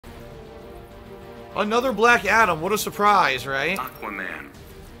Another Black Adam. What a surprise, right? Aquaman.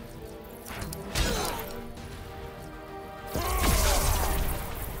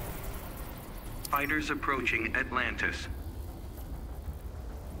 Fighters approaching Atlantis.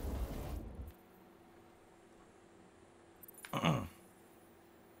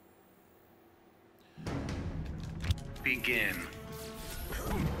 Begin.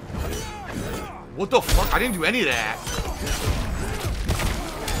 What the fuck? I didn't do any of that.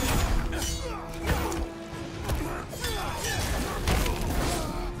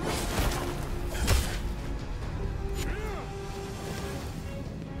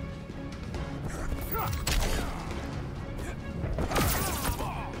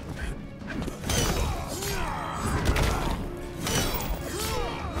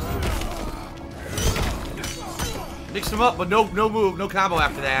 Mixed him up, but no move, no combo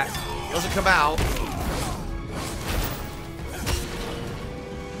after that. He doesn't come out.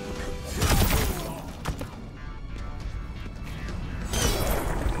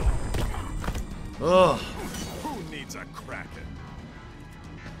 Ugh. Who needs a Kraken?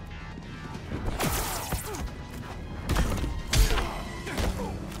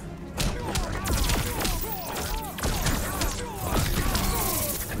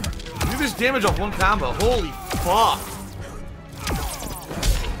 Do this damage off one combo. Holy fuck.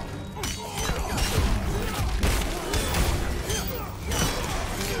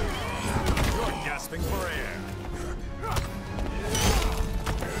 You're gasping for air.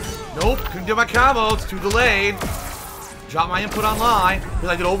 Nope, couldn't do my combo. It's too delayed. Drop my input online. Because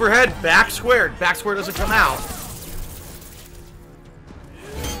I did overhead, back squared. Back square doesn't come out.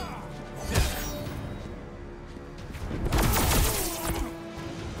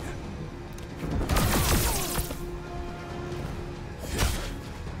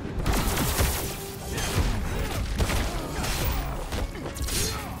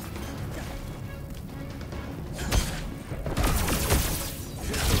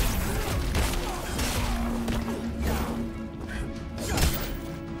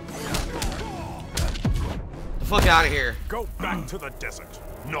 Fuck out of here. Go back to the desert.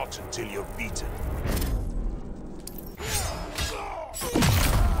 Not until you're beaten.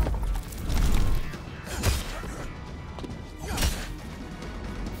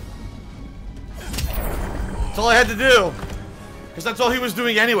 That's all I had to do. Because that's all he was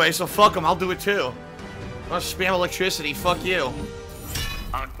doing anyway, so fuck him. I'll do it too. I'm gonna spam electricity. Fuck you.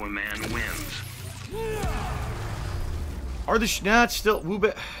 Aquaman wins. Are the nah, it's still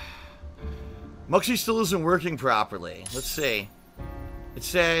Woobat. Muxie still isn't working properly. Let's see. It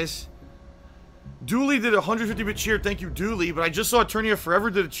says Dooley did a 150-bit cheer. Thank you, Dooley. But I just saw Eternia Forever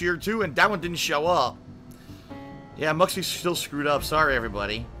did a cheer too, and that one didn't show up. Yeah, Muxie's still screwed up. Sorry,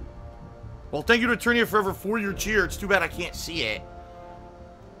 everybody. Well, thank you to Eternia Forever for your cheer. It's too bad I can't see it.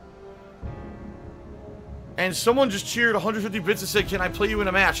 And someone just cheered 150 bits and said, "Can I play you in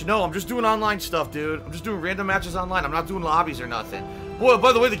a match?" No, I'm just doing online stuff, dude. I'm just doing random matches online. I'm not doing lobbies or nothing. Boy,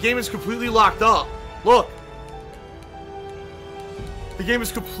 by the way, the game is completely locked up. Look. The game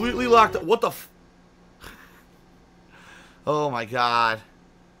is completely locked up. What the f... Oh my god.